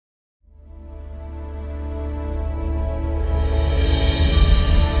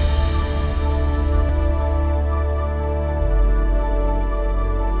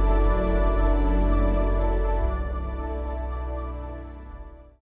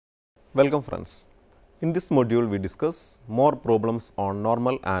Welcome friends. In this module we discuss more problems on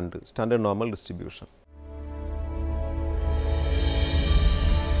normal and standard normal distribution.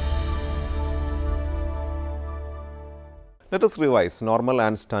 Let us revise normal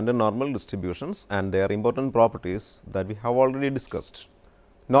and standard normal distributions and their important properties that we have already discussed.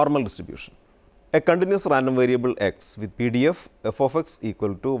 Normal distribution. A continuous random variable x with PDF f of x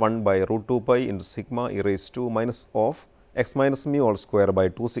equal to 1 by root 2 pi into sigma e raised to minus of x minus mu all square by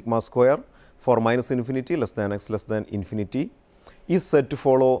 2 sigma square for minus infinity less than x less than infinity is said to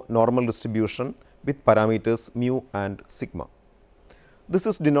follow normal distribution with parameters mu and sigma. This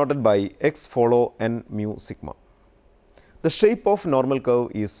is denoted by x follow n mu sigma. The shape of normal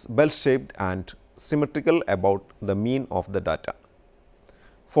curve is bell shaped and symmetrical about the mean of the data.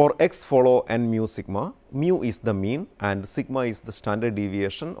 For x follow n mu sigma, mu is the mean and sigma is the standard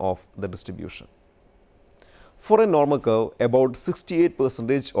deviation of the distribution. For a normal curve, about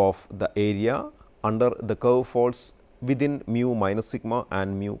 68% of the area under the curve falls within mu minus sigma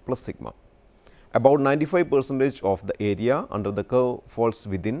and mu plus sigma. About 95% of the area under the curve falls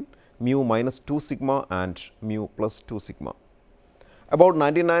within mu minus 2 sigma and mu plus 2 sigma. About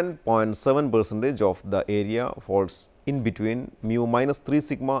 99.7% of the area falls in between mu minus 3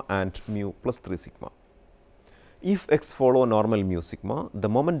 sigma and mu plus 3 sigma. If x follow normal mu sigma, the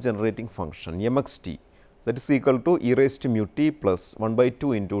moment generating function mxt that is equal to e raised to mu t plus 1 by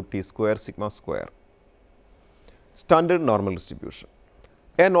 2 into t square sigma square. Standard normal distribution.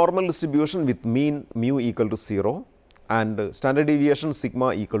 A normal distribution with mean mu equal to 0 and standard deviation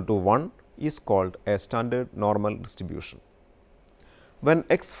sigma equal to 1 is called a standard normal distribution. When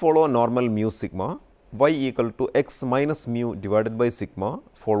x follow normal mu sigma, y equal to x minus mu divided by sigma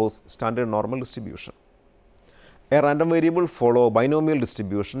follows standard normal distribution. A random variable follow binomial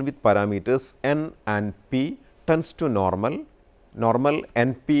distribution with parameters n and p tends to normal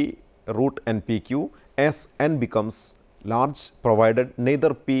np root npq as n becomes large provided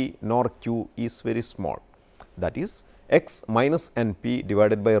neither p nor q is very small. That is, x minus np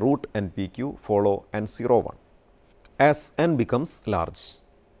divided by root npq follow n0 1 as n becomes large.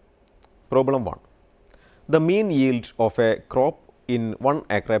 Problem 1. The mean yield of a crop in 1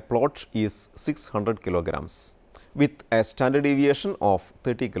 acre plot is 600 kilograms with a standard deviation of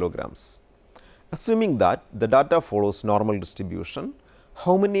 30 kilograms. Assuming that the data follows normal distribution,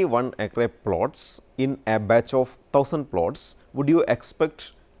 how many 1 acre plots in a batch of 1000 plots would you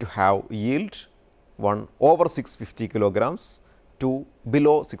expect to have yield? 1 over 650 kilograms, 2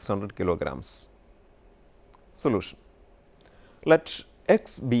 below 600 kilograms. Solution. Let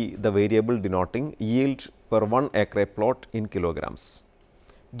x be the variable denoting yield per 1 acre plot in kilograms.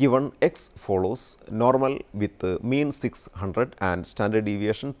 Given x follows normal with mean 600 and standard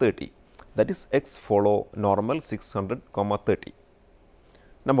deviation 30, that is x follow normal 600, 30.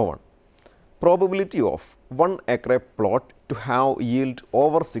 Number 1. Probability of 1 acre plot to have yield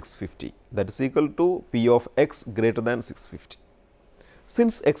over 650, that is equal to p of x greater than 650.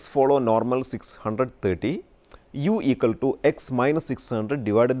 Since x follow normal 630, u equal to x minus 600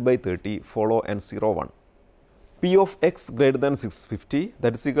 divided by 30 follow n0 1. P of x greater than 650,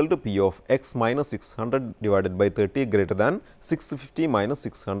 that is equal to p of x minus 600 divided by 30 greater than 650 minus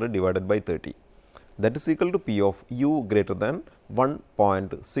 600 divided by 30, that is equal to p of u greater than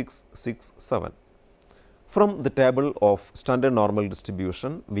 1.667. From the table of standard normal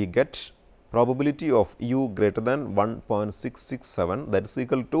distribution, we get probability of u greater than 1.667, that is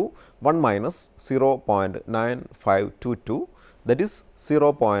equal to 1 minus 0.9522, that is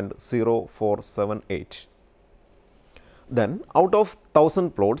 0.0478. Then out of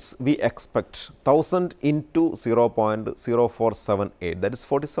 1000 plots, we expect 1000 into 0.0478, that is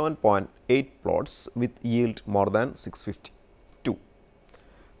 47.8 plots with yield more than 650. 2.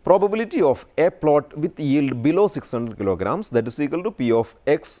 Probability of a plot with yield below 600 kilograms, that is equal to p of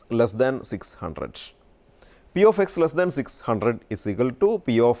x less than 600. P of x less than 600 is equal to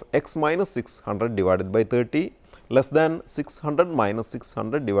p of x minus 600 divided by 30 less than 600 minus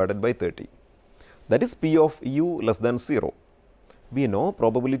 600 divided by 30. That is p of u less than 0. We know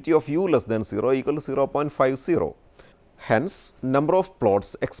probability of u less than 0 equal to 0.50. Hence, number of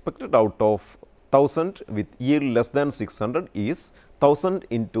plots expected out of 1000 with yield less than 600 is 1000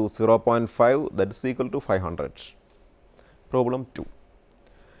 into 0.5, that is equal to 500. Problem 2.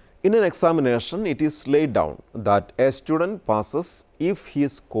 In an examination, it is laid down that a student passes if he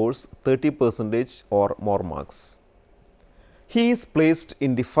scores 30% or more marks. He is placed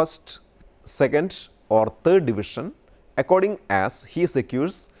in the first, second or third division according as he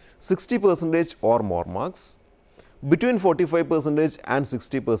secures 60% or more marks, between 45% and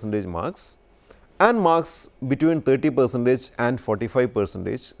 60% marks, and marks between 30% and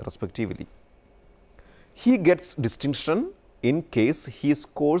 45% respectively. He gets distinction in case he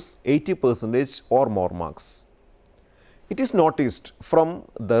scores 80% or more marks. It is noticed from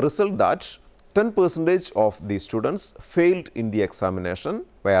the result that 10% of the students failed in the examination,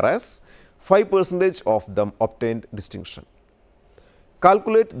 whereas 5% of them obtained distinction.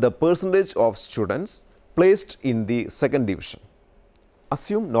 Calculate the percentage of students placed in the second division.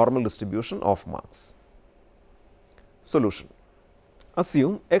 Assume normal distribution of marks. Solution.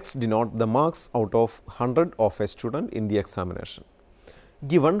 Assume x denote the marks out of 100 of a student in the examination.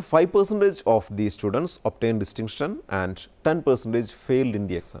 Given 5% of the students obtained distinction and 10% failed in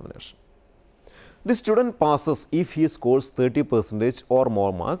the examination. The student passes if he scores 30% or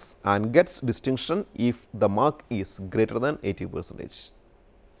more marks and gets distinction if the mark is greater than 80%.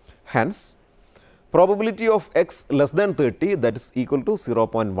 Hence, probability of x less than 30, that is equal to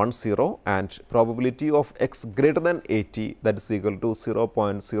 0.10, and probability of x greater than 80, that is equal to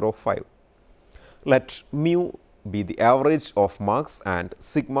 0.05. Let mu be the average of marks and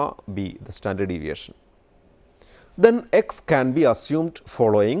sigma be the standard deviation. Then x can be assumed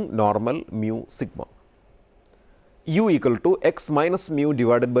following normal mu sigma. U equal to x minus mu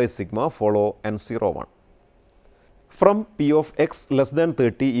divided by sigma follow N01. From P of x less than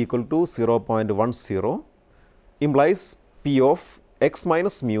 30 equal to 0.10 implies P of x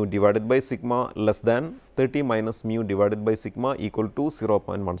minus mu divided by sigma less than 30 minus mu divided by sigma equal to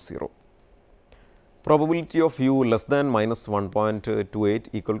 0.10. Probability of u less than minus 1.28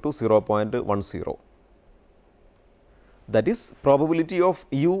 equal to 0.10. That is, probability of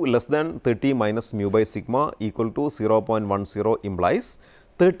u less than 30 minus mu by sigma equal to 0.10 implies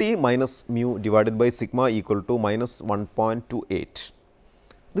 30 minus mu divided by sigma equal to minus 1.28.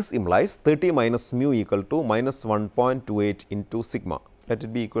 This implies 30 minus mu equal to minus 1.28 into sigma. Let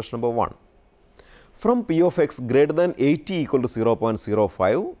it be equation number 1. From P of x greater than 80 equal to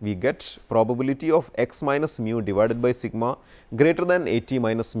 0.05, we get probability of x minus mu divided by sigma greater than 80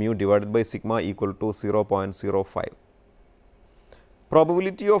 minus mu divided by sigma equal to 0.05.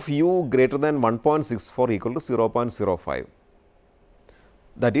 Probability of u greater than 1.64 equal to 0.05.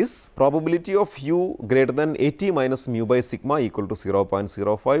 That is, probability of u greater than 80 minus mu by sigma equal to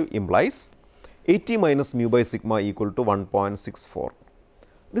 0.05 implies 80 minus mu by sigma equal to 1.64.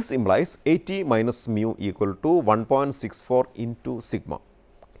 This implies 80 minus mu equal to 1.64 into sigma.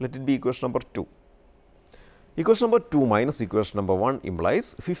 Let it be equation number 2. Equation number 2 minus equation number 1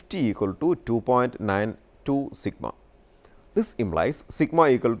 implies 50 equal to 2.92 sigma. This implies sigma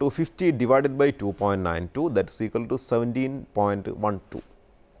equal to 50 divided by 2.92, that is equal to 17.12.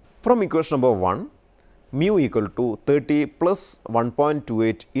 From equation number 1, mu equal to 30 plus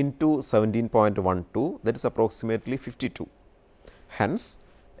 1.28 into 17.12, that is approximately 52. Hence,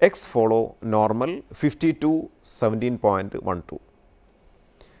 x follow normal 50 to 17.12.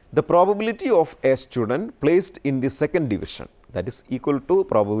 The probability of a student placed in the second division, that is equal to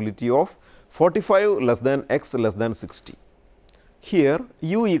probability of 45 less than x less than 60. Here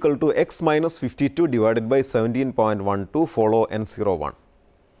u equal to x minus 52 divided by 17.12 follow N01.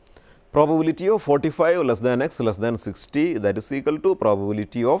 Probability of 45 less than x less than 60, that is equal to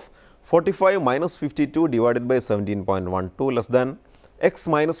probability of 45 minus 52 divided by 17.12 less than x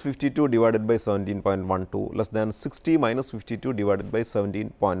minus 52 divided by 17.12 less than 60 minus 52 divided by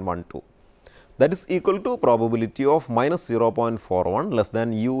 17.12. That is equal to probability of minus 0.41 less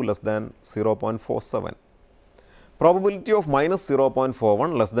than u less than 0.47. Probability of minus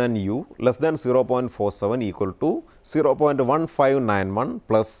 0.41 less than u less than 0.47 equal to 0.1591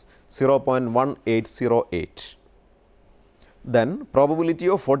 plus 0.1808. Then probability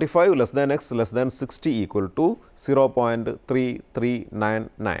of 45 less than x less than 60 equal to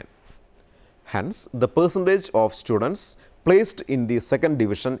 0.3399. Hence, the percentage of students placed in the second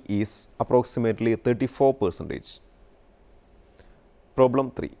division is approximately 34%. Problem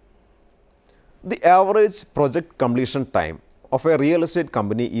 3. The average project completion time of a real estate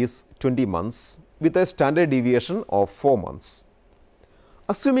company is 20 months with a standard deviation of 4 months.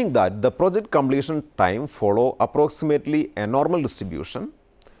 Assuming that the project completion time follow approximately a normal distribution,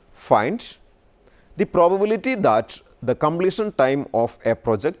 find the probability that the completion time of a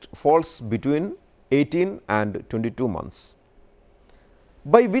project falls between 18 and 22 months.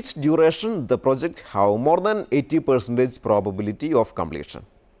 By which duration the project have more than 80% probability of completion?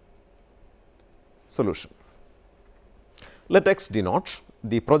 Solution. Let x denote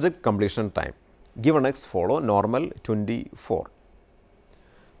the project completion time. Given x follow normal 24.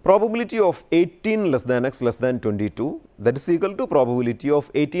 Probability of 18 less than x less than 22, that is equal to probability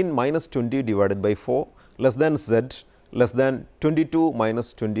of 18 minus 20 divided by 4 less than z less than 22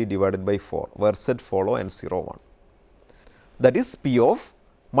 minus 20 divided by 4, where z follow and 0 1. That is P of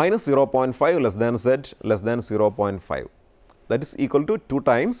minus 0.5 less than z less than 0.5, that is equal to 2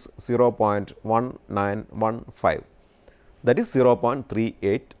 times 0.1915, that is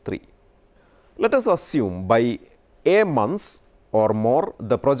 0.383. Let us assume by a months or more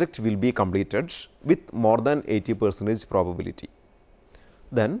the project will be completed with more than 80% probability.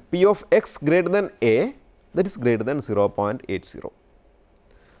 Then P of x greater than a, that is greater than 0.80,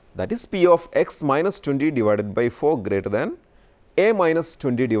 that is P of x minus 20 divided by 4 greater than a minus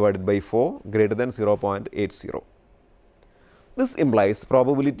 20 divided by 4 greater than 0.80. This implies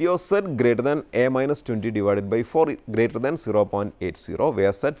probability of z greater than a minus 20 divided by 4 greater than 0.80,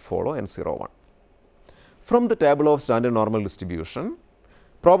 where z follow and 0 1. From the table of standard normal distribution,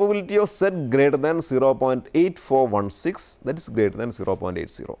 probability of z greater than 0.8416, that is greater than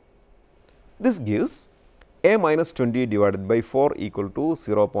 0.80. This gives a minus 20 divided by 4 equal to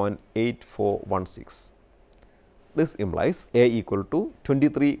 0.8416. This implies a equal to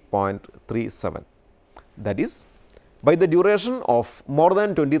 23.37. That is, by the duration of more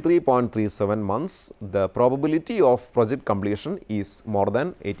than 23.37 months, the probability of project completion is more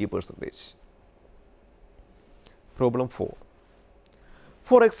than 80%. Problem 4.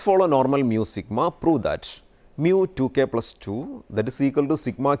 For x follow normal mu sigma, prove that mu 2k plus 2, that is equal to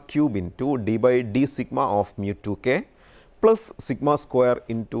sigma cube into d by d sigma of mu 2k plus sigma square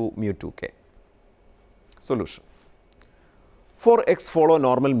into mu 2k. Solution. For x follow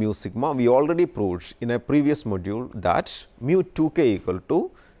normal mu sigma, we already proved in a previous module that mu 2k equal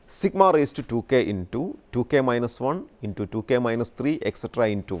to sigma raised to 2k into 2k minus 1 into 2k minus 3 etc.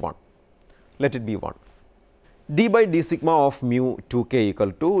 into 1. Let it be 1. D by d sigma of mu 2k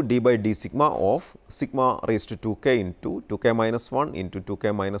equal to d by d sigma of sigma raised to 2k into 2k minus 1 into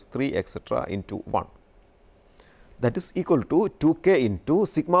 2k minus 3 etc. into 1. That is equal to 2k into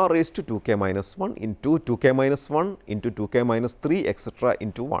sigma raised to 2k minus 1 into 2k minus 1 into 2k minus 3 etc.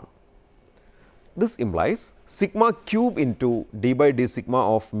 into 1. This implies sigma cube into d by d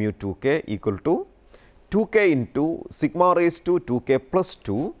sigma of mu 2k equal to 2k into sigma raised to 2k plus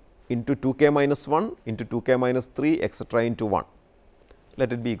 2 into 2k minus 1 into 2k minus 3 etc. into 1.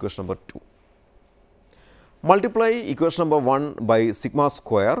 Let it be equation number 2. Multiply equation number 1 by sigma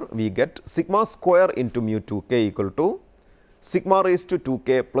square, we get sigma square into mu 2k equal to sigma raised to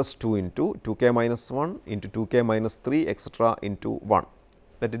 2k plus 2 into 2k minus 1 into 2k minus 3 etc. into 1.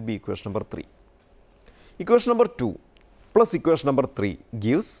 Let it be equation number 3. Equation number 2 plus equation number 3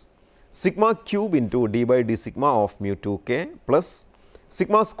 gives sigma cube into d by d sigma of mu 2k plus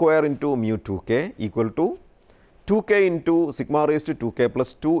sigma square into mu 2k equal to 2k into sigma raised to 2k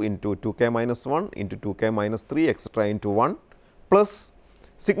plus 2 into 2k minus 1 into 2k minus 3 etc. into 1 plus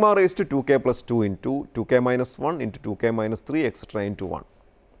sigma raised to 2k plus 2 into 2k minus 1 into 2k minus 3 etc. into 1.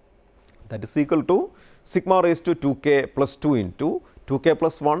 That is equal to sigma raised to 2k plus 2 into 2k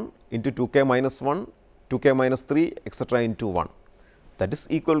plus 1 into 2k minus 1, 2k minus 3 etc. into 1. That is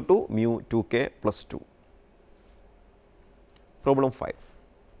equal to mu 2k plus 2. Problem 5.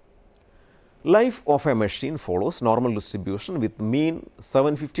 Life of a machine follows normal distribution with mean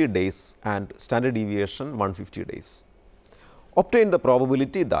 750 days and standard deviation 150 days. Obtain the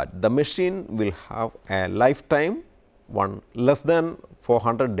probability that the machine will have a lifetime 1 less than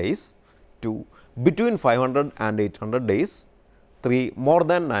 400 days, 2 between 500 and 800 days, 3 more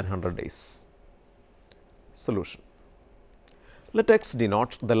than 900 days. Solution. Let x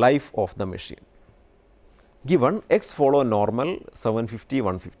denote the life of the machine. Given x follow normal 750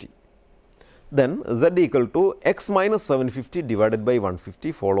 150. Then z equal to x minus 750 divided by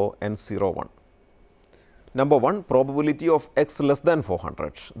 150 follow and 0 1. Number 1, probability of x less than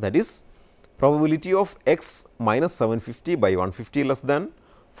 400, that is probability of x minus 750 by 150 less than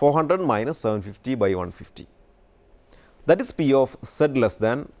 400 minus 750 by 150, that is P of z less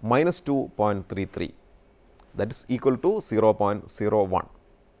than minus 2.33, that is equal to 0.01.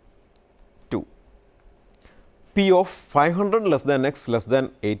 2. P of 500 less than x less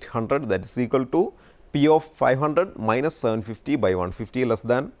than 800, that is equal to P of 500 minus 750 by 150 less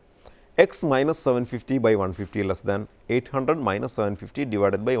than x minus 750 by 150 less than 800 minus 750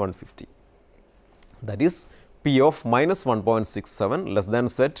 divided by 150, that is P of minus 1.67 less than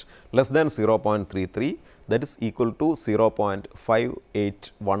z less than 0.33, that is equal to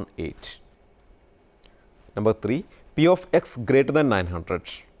 0.5818. Number 3, P of x greater than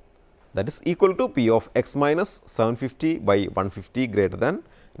 900, that is equal to P of x minus 750 by 150 greater than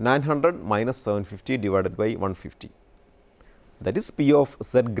 900 minus 750 divided by 150, that is P of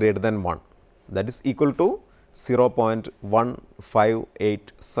z greater than 1, that is equal to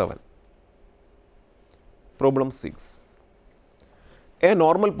 0.1587. Problem 6. A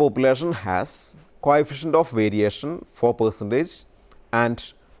normal population has coefficient of variation 4%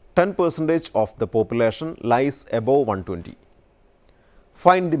 and 10% of the population lies above 120.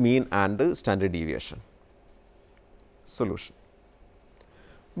 Find the mean and standard deviation. Solution.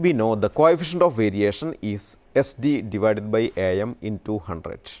 We know the coefficient of variation is SD divided by AM into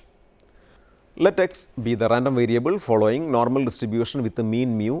 100. Let x be the random variable following normal distribution with the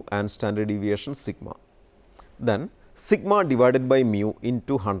mean mu and standard deviation sigma. Then sigma divided by mu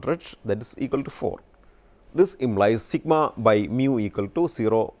into 100, that is equal to 4. This implies sigma by mu equal to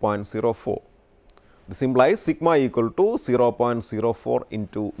 0.04. This implies sigma equal to 0.04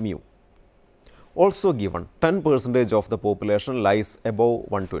 into mu. Also given 10% of the population lies above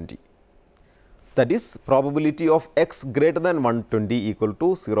 120. That is, probability of x greater than 120 equal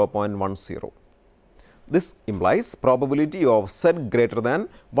to 0.10. This implies probability of z greater than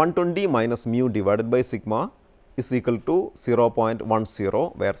 120 minus mu divided by sigma is equal to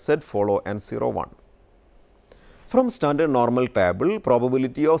 0.10, where z follow and 0, 1. From standard normal table,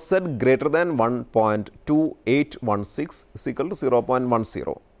 probability of z greater than 1.2816 is equal to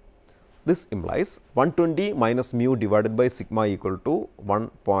 0.10. This implies 120 minus mu divided by sigma equal to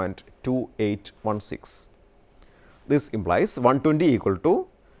 1.2816. This implies 120 equal to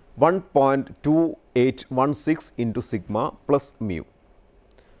 1.2816 into sigma plus mu.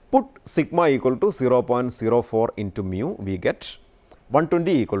 Put sigma equal to 0.04 into mu, we get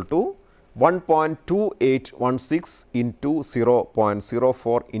 120 equal to 1.2816 into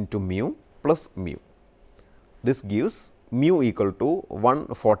 0.04 into mu plus mu. This gives mu equal to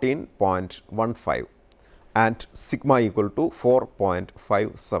 114.15 and sigma equal to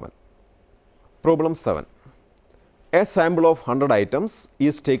 4.57. Problem 7. A sample of 100 items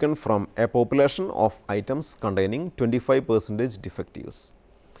is taken from a population of items containing 25% defectives.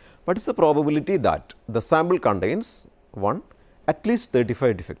 What is the probability that the sample contains 1. At least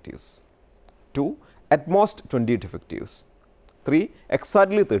 35 defectives, 2. At most 20 defectives, 3.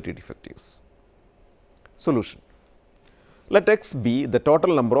 Exactly 30 defectives? Solution. Let x be the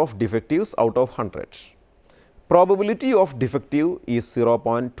total number of defectives out of 100. Probability of defective is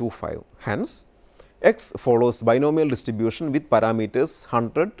 0.25. Hence, x follows binomial distribution with parameters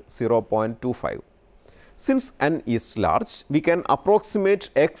 100, 0.25. Since n is large, we can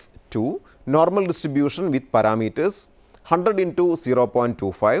approximate x to normal distribution with parameters 100 into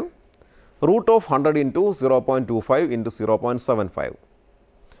 0.25, root of 100 into 0.25 into 0.75.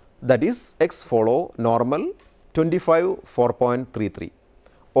 That is, x follow normal 25 4.33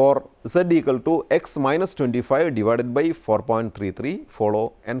 or z equal to x minus 25 divided by 4.33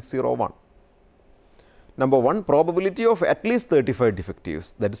 follow n 0 1. Number 1, probability of at least 35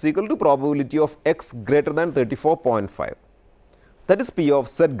 defectives, that is equal to probability of x greater than 34.5. That is P of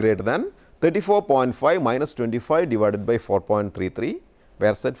z greater than 34.5 minus 25 divided by 4.33,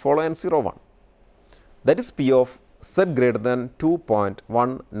 where z follow n 0 1. That is P of z greater than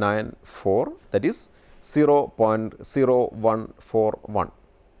 2.194, that is 0.0141.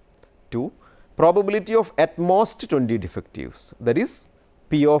 2. Probability of at most 20 defectives, that is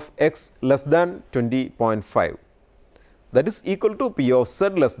P of x less than 20.5, that is equal to P of z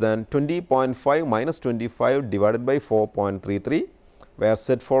less than 20.5 minus 25 divided by 4.33, where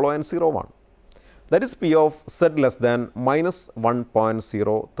z follow n 0 1. That is P of z less than minus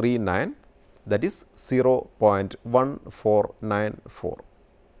 1.039, that is 0.1494.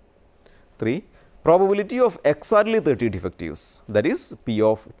 3. Probability of exactly 30 defectives, that is P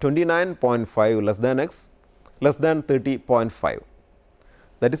of 29.5 less than x less than 30.5.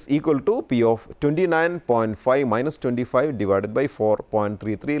 That is equal to P of 29.5 minus 25 divided by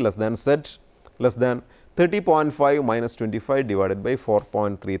 4.33 less than z less than 30.5 minus 25 divided by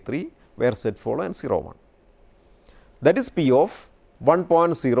 4.33, where z follow and 0 1. That is P of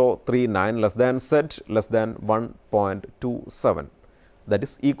 1.039 less than z less than 1.27, that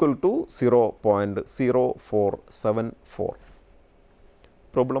is equal to 0.0474.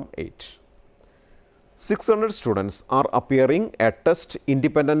 Problem 8. 600 students are appearing at test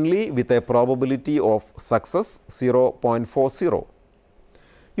independently with a probability of success 0.40.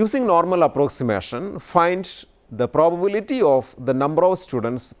 Using normal approximation, find the probability of the number of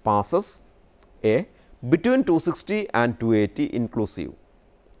students passes A. Between 260 and 280 inclusive,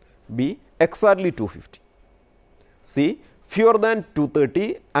 B. Exactly 250, C. Fewer than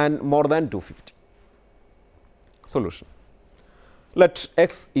 230 and more than 250. Solution. Let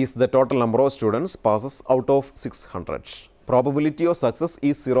x is the total number of students passes out of 600. Probability of success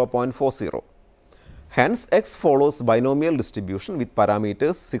is 0.40. Hence, x follows binomial distribution with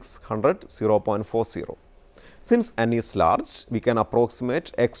parameters 600, 0.40. Since n is large, we can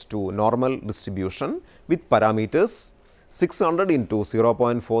approximate x to normal distribution with parameters 600 into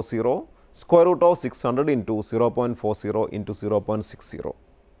 0.40, square root of 600 into 0.40 into 0.60.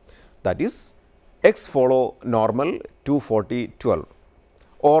 That is, x follow normal 240, 12,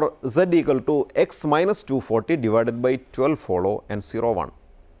 or z equal to x minus 240 divided by 12 follow and 0, 1.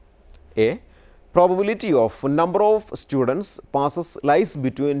 A. Probability of number of students passes lies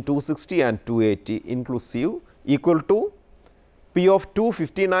between 260 and 280 inclusive equal to P of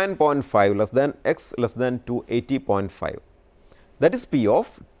 259.5 less than x less than 280.5. That is P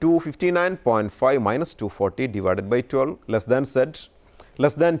of 259.5 minus 240 divided by 12 less than z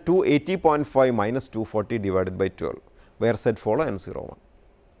less than 280.5 minus 240 divided by 12, where z follow and 0, 1.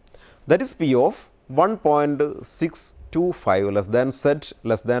 That is P of 1.625 less than z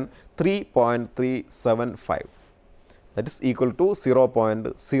less than 3.375, that is equal to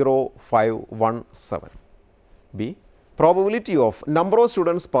 0.0517. B. Probability of number of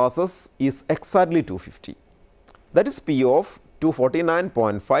students passes is exactly 250. That is P of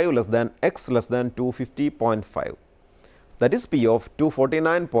 249.5 less than x less than 250.5. That is P of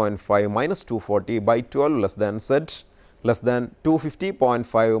 249.5 minus 240 by 12 less than z less than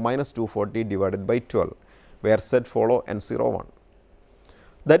 250.5 minus 240 divided by 12, where z follow and 0, 1.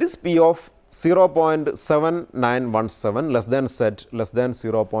 That is P of 0.7917 less than z less than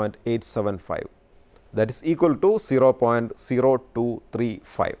 0.875, that is equal to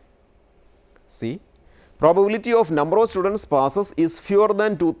 0.0235. C. Probability of number of students passes is fewer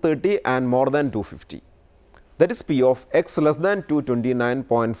than 230 and more than 250. That is P of x less than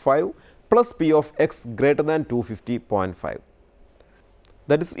 229.5 plus P of x greater than 250.5.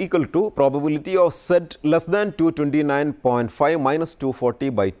 That is equal to probability of z less than 229.5 minus 240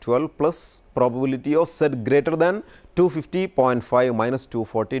 by 12 plus probability of z greater than 250.5 minus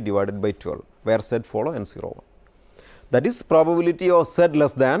 240 divided by 12, where z follow and 0, 1. That is probability of z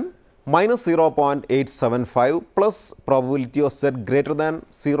less than minus 0.875 plus probability of z greater than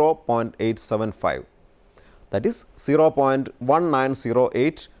 0.875, that is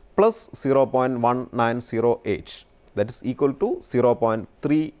 0.1908 plus 0.1908, that is equal to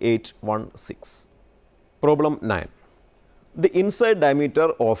 0.3816. Problem 9. The inside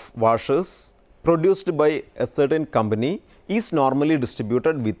diameter of washers produced by a certain company is normally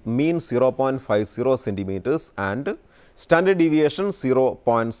distributed with mean 0.50 centimeters and standard deviation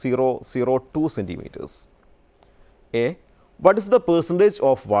 0.002 centimeters. A. What is the percentage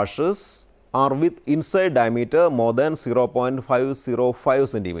of washers are with inside diameter more than 0.505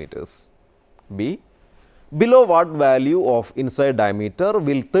 centimeters? B. Below what value of inside diameter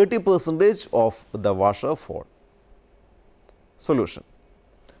will 30% of the washer fall? Solution.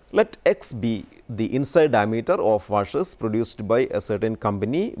 Let x be the inside diameter of washers produced by a certain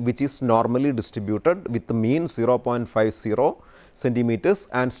company which is normally distributed with the mean 0.50 centimeters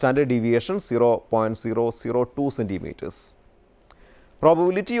and standard deviation 0.002 centimeters.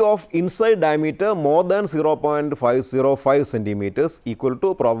 Probability of inside diameter more than 0.505 centimeters equal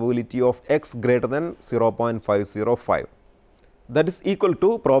to probability of x greater than 0.505. That is equal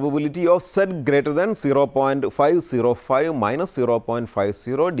to probability of z greater than 0.505 minus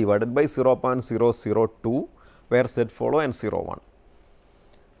 0.50 divided by 0.002, where z follow and 0, 1.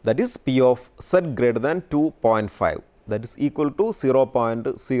 That is P of z greater than 2.5, that is equal to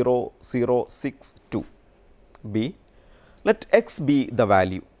 0.0062. B. Let x be the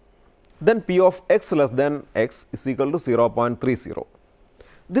value, then P of x less than x is equal to 0.30.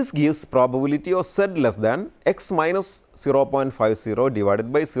 This gives probability of z less than x minus 0.50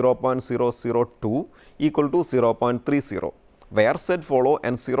 divided by 0.002 equal to 0.30, where z follow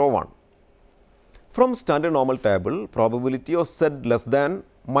and 0, 1. From standard normal table, probability of z less than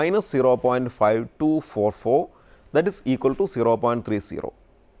minus 0.5244, that is equal to 0.30.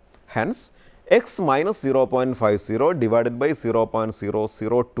 Hence, x minus 0.50 divided by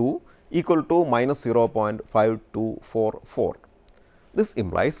 0.002 equal to minus 0.5244. This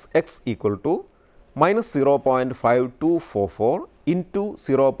implies x equal to minus 0.5244 into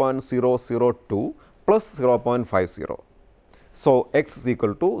 0.002 plus 0.50. So, x is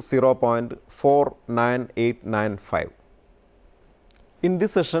equal to 0.49895. In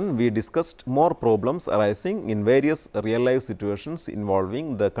this session, we discussed more problems arising in various real life situations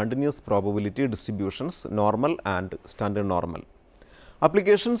involving the continuous probability distributions normal and standard normal.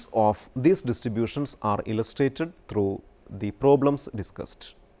 Applications of these distributions are illustrated through the problems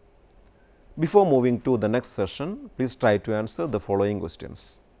discussed. Before moving to the next session, please try to answer the following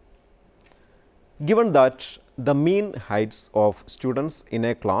questions. Given that the mean heights of students in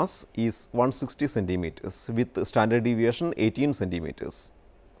a class is 160 centimeters with standard deviation 18 centimeters.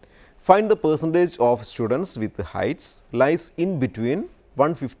 Find the percentage of students with heights lies in between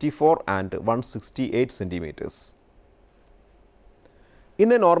 154 and 168 centimeters.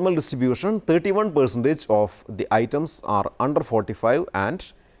 In a normal distribution, 31% of the items are under 45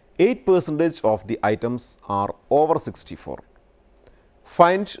 and 8% of the items are over 64.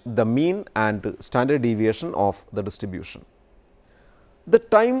 Find the mean and standard deviation of the distribution. The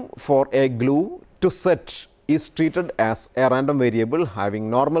time for a glue to set is treated as a random variable having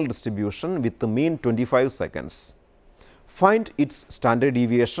normal distribution with the mean 25 seconds. Find its standard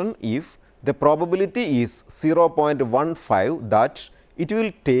deviation if the probability is 0.15 that it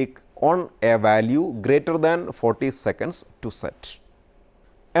will take on a value greater than 40 seconds to set.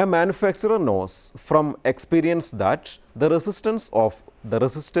 A manufacturer knows from experience that the resistance of the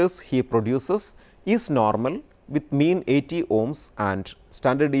resistors he produces is normal with mean 80 ohms and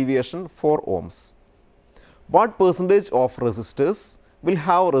standard deviation 4 ohms. What percentage of resistors will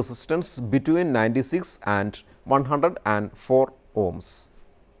have resistance between 96 and 104 ohms?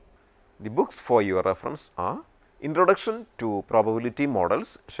 The books for your reference are Introduction to Probability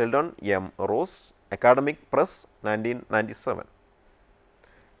Models, Sheldon M. Ross, Academic Press, 1997.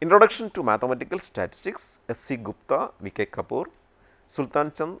 Introduction to Mathematical Statistics, S. C. Gupta, V. K. Kapoor,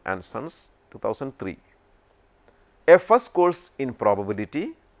 Sultan Chand and Sons, 2003. A First Course in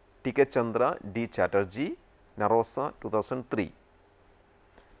Probability, T. K. Chandra, D. Chatterjee, Narosa, 2003.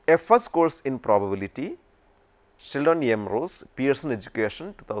 A First Course in Probability, Sheldon M. Ross, Pearson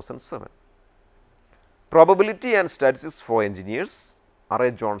Education, 2007. Probability and Statistics for Engineers, R.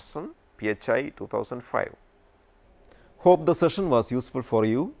 A. Johnson, PHI, 2005. Hope the session was useful for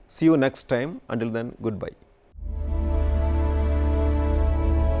you. See you next time. Until then, goodbye.